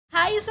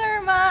Hi,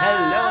 Sir Ma!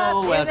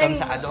 Hello! Welcome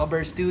sa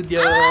Adober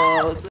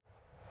Studios!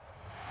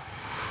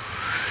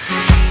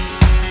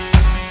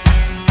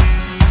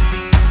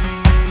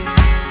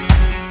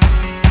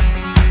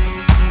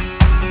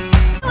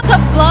 What's up,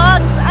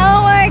 vlogs?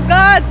 Oh my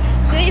God!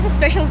 Today is a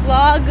special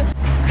vlog.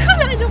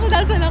 Nakita ko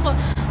nasan ako.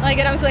 Oh my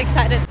God, I'm so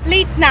excited.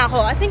 Late na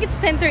ako. I think it's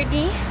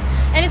 10:30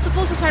 and it's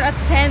supposed to start at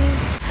 10.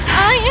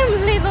 I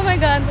am late. Oh my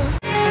God.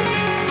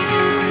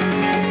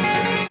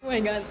 Oh my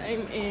God,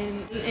 I'm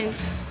in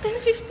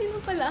 10:15 na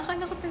pala.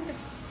 Akala ko 10:15.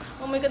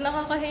 Oh my God,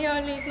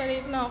 nakakahiya.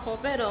 Late na ako.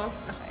 Pero,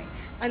 okay.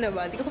 Ano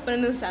ba? Di ko pa pala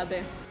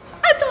nasabi.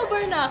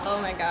 Adober na ako.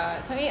 Oh my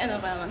God. So, ano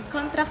pa naman?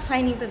 Contract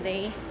signing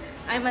today.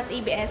 I'm at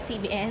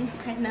ABS-CBN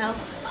right now.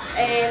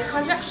 And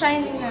contract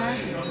signing na.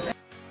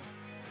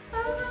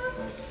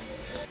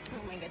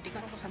 Oh my God, di ko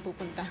alam kung saan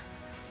pupunta.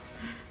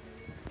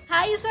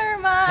 Hi, Sir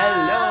Ma!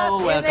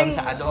 Hello! Welcome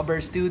sa Adober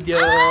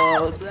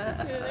Studios!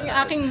 Yung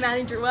aking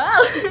manager.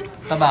 Wow!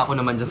 Taba ako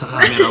naman dyan sa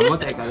camera mo.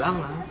 Teka lang,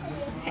 ha?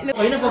 Hello.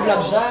 Ay,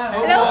 nagpa-vlog siya!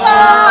 Hello po!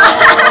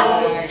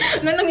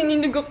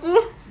 Nanginginig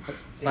ako.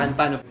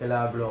 Paano?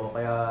 Kala bro,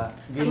 kaya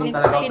gaming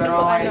talaga. Pero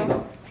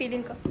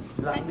feeling ko.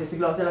 hindi,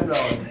 sigla sila bro.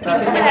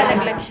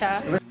 Nalalaglag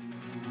siya.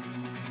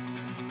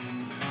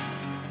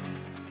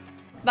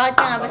 Bakit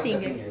ka nga ba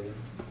single?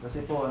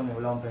 Kasi po,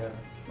 wala akong pera.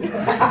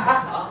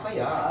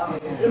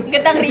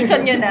 Gandang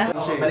reason yun ah.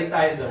 Balik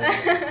tayo doon.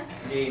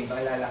 Game,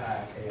 pakilala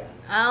ka.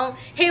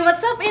 Hey,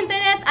 what's up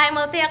internet? I'm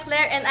Althea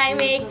and I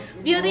make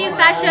beauty,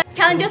 fashion,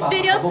 challenges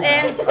videos,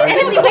 and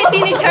anything my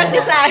teenage heart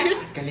desires.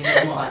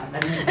 Kalingan mo ka.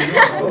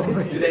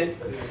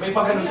 May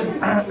pagkano siya.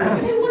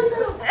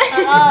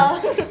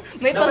 Oo.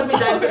 May Dapat may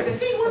dance kasi.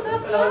 Hey, what's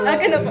up?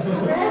 Ganun pa.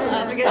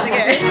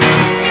 Sige.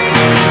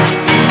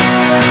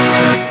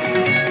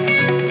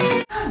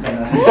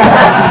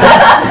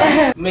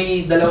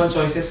 May dalawang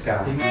choices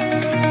ka.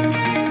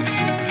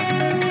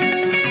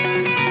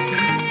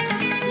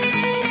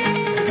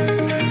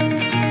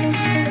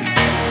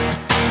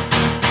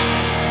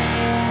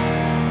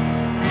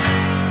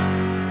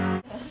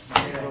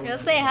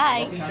 Say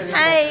hi.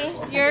 Hi,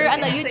 your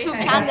YouTube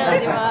channel,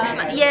 di ba?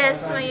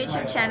 Yes, my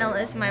YouTube channel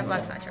is My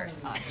Vlogs Not Yours.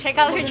 Check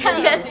out her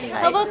channel. Yes.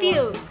 How about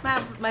you?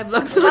 My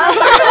Vlogs Not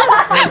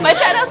Yours. My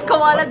channel is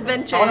Koala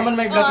Adventure. Ako naman,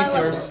 my vlog is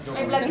yours.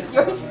 My vlog is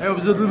yours.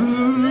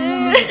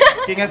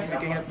 King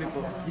FB po.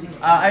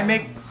 I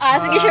make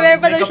Sige, siya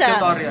meron pa daw siya.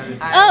 tutorial.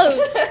 Oh,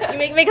 you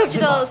make makeup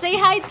tutorial. Say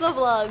hi to the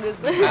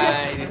vlogs.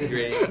 Hi, this is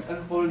great.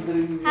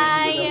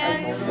 Hi.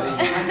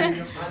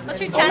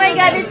 What's your channel? Oh my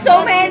God, it's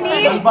so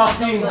many.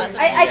 Unboxing.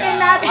 I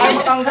cannot. Ay,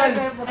 matanggal.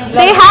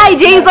 Say hi,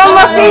 Jason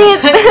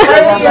Mafit.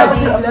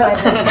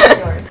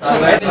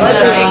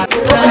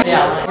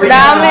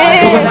 Dami.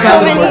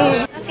 So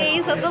many. Okay,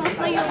 so tapos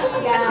na yung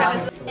best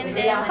practice. And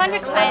then,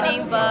 contract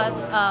signing, but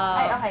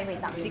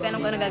hindi ko alam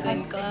kung ano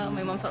gagawin ko.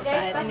 My mom's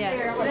outside. And yeah,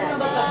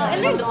 I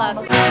learned a lot.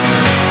 Okay.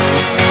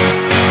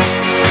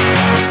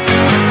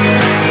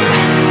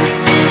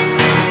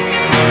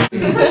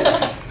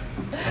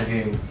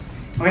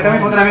 Makita mo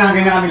yung photo namin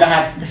hanggang na kami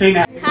lahat. Kasi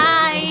na.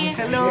 Hi!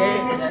 Hello!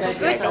 What's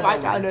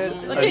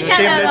your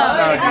channel?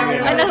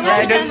 Ano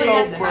ba your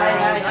channel?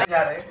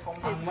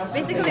 It's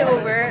basically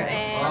over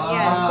and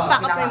yeah,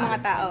 pack up na yung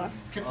mga tao.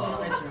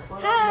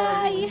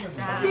 Hi!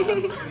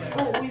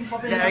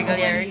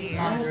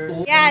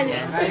 Yan!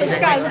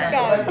 Subscribe!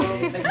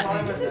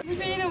 I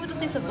really know what to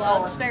say sa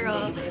vlogs,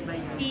 pero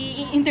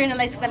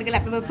i-internalize ko talaga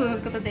lahat na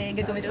natutunan ko today.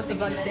 Gagawin ko sa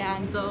vlogs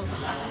yan. So,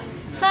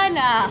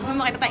 sana may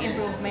makita tayong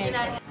improvement.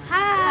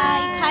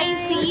 Hi! Hi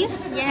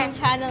sis! Yes,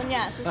 channel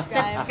niya.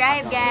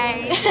 Subscribe,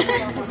 guys.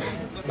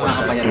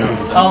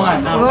 Oo nga.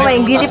 Oh,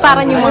 may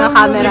giliparan yung mga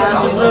camera.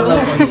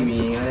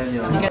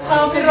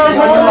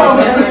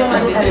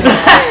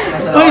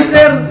 Uy,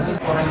 sir!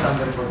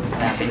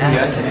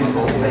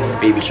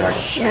 Baby shark.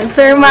 Yan,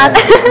 Sir Matt.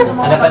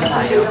 Ano pa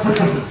tayo?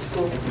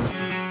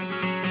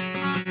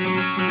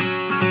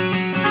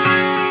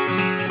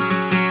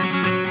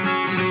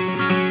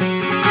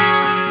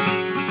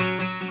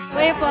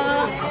 Wait po.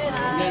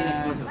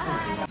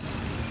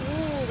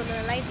 Ganda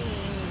na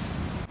lighting.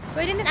 So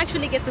I didn't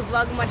actually get to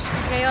vlog much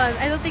ngayon.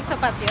 I don't think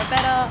sapat yun,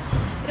 pero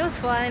it was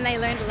fun and I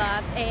learned a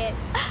lot. And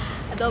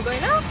Adober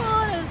na ako.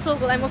 It was so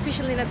cool. I'm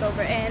officially in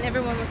Adober and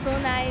everyone was so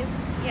nice.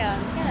 Yeah,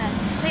 yan.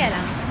 Kaya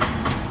lang.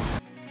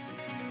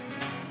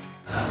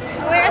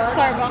 We're at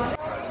Starbucks.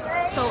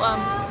 So,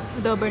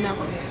 Adober na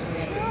ako.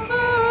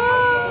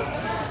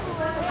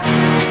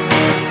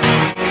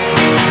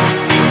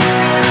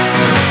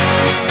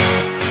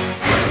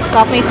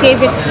 Got my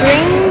favorite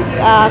drink,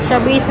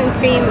 strawberries and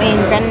cream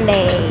and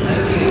grande.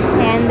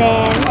 And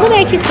then, what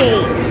did you say?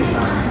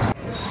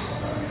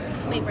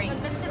 My brain.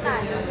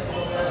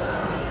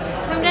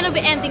 So I'm gonna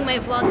be ending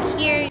my vlog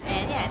here.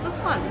 And yeah, it was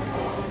fun.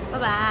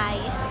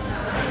 Bye-bye.